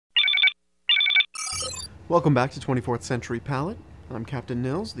Welcome back to 24th Century Palette. I'm Captain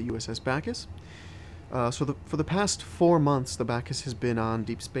Nills, the USS Bacchus. For the past 4 months, the Bacchus has been on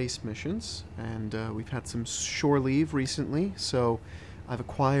deep space missions, and we've had some shore leave recently, so I've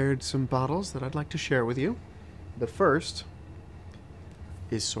acquired some bottles that I'd like to share with you. The first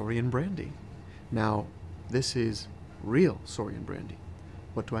is Saurian Brandy. Now, this is real Saurian Brandy.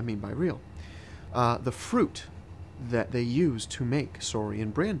 What do I mean by real? The fruit that they use to make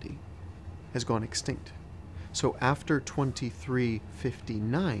Saurian Brandy has gone extinct. So after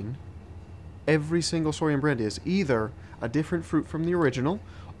 2359, every single Saurian Brandy is either a different fruit from the original,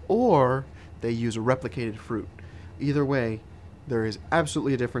 or they use a replicated fruit. Either way, there is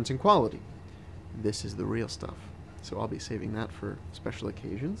absolutely a difference in quality. This is the real stuff. So I'll be saving that for special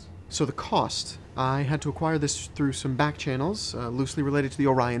occasions. So the cost, I had to acquire this through some back channels, loosely related to the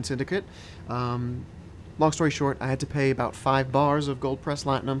Orion Syndicate. Long story short, I had to pay about 5 bars of gold press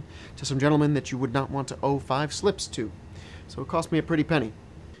latinum to some gentlemen that you would not want to owe 5 slips to. So it cost me a pretty penny.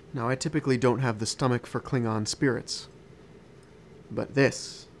 Now, I typically don't have the stomach for Klingon spirits, but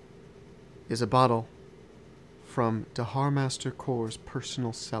this is a bottle from Dahar Master Kor's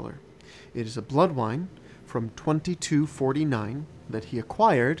personal cellar. It is a blood wine from 2249 that he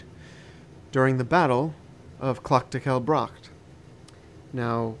acquired during the Battle of Klaktakel Bracht.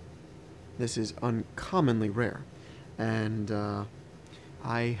 Now, this is uncommonly rare, and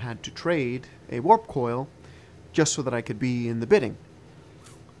I had to trade a warp coil just so that I could be in the bidding.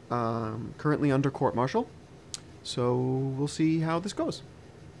 Currently under court-martial, so we'll see how this goes.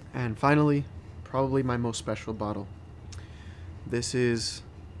 And finally, probably my most special bottle. This is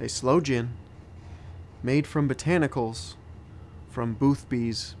a sloe gin made from botanicals from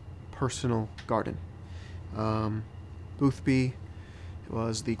Boothby's personal garden. Boothby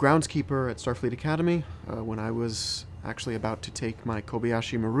was the groundskeeper at Starfleet Academy. When I was actually about to take my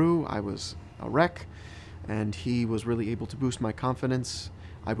Kobayashi Maru, I was a wreck, and he was really able to boost my confidence.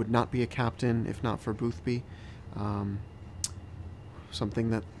 I would not be a captain if not for Boothby. Something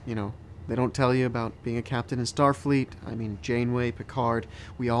that, you know, they don't tell you about being a captain in Starfleet. I mean, Janeway, Picard,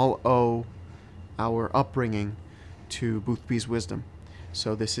 we all owe our upbringing to Boothby's wisdom.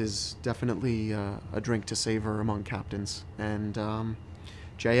 So this is definitely a drink to savor among captains. And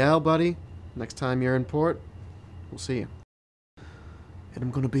JL, buddy, next time you're in port, we'll see you. And I'm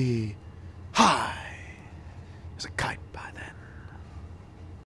gonna be high as a kite.